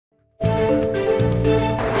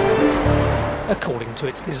According to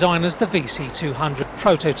its designers, the VC200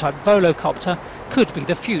 prototype volocopter could be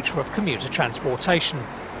the future of commuter transportation.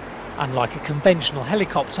 Unlike a conventional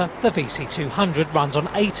helicopter, the VC200 runs on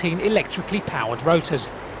 18 electrically powered rotors,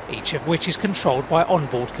 each of which is controlled by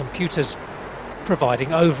onboard computers.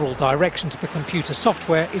 Providing overall direction to the computer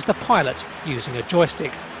software is the pilot using a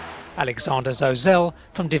joystick. Alexander Zozel,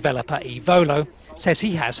 from developer eVolo, says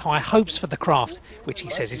he has high hopes for the craft, which he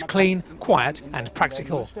says is clean, quiet and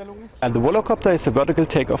practical. The volocopter is a vertical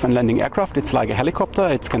takeoff and landing aircraft. It's like a helicopter,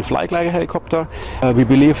 it can fly like a helicopter. We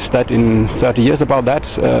believe that in 30 years about that,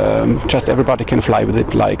 just everybody can fly with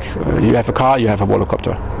it, like you have a car, you have a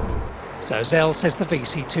volocopter. Zozel says the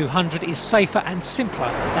VC200 is safer and simpler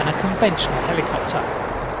than a conventional helicopter.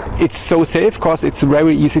 It's so safe because it's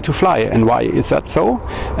very easy to fly. And why is that so?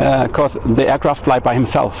 Because the aircraft fly by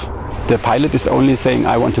himself. The pilot is only saying,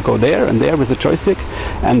 I want to go there and there with a joystick,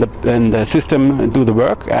 and the system do the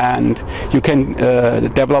work, and you can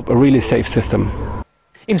develop a really safe system.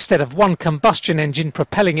 Instead of one combustion engine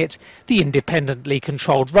propelling it, the independently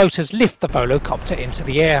controlled rotors lift the volocopter into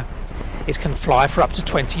the air. It can fly for up to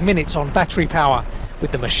 20 minutes on battery power,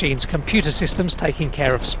 with the machine's computer systems taking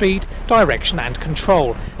care of speed, direction and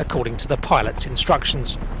control, according to the pilot's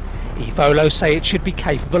instructions. eVolo say it should be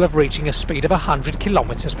capable of reaching a speed of 100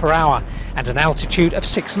 km per hour and an altitude of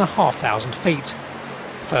 6,500 feet.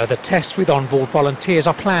 Further tests with onboard volunteers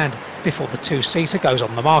are planned before the two-seater goes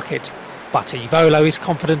on the market. But eVolo is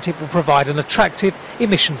confident it will provide an attractive,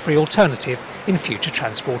 emission-free alternative in future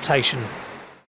transportation.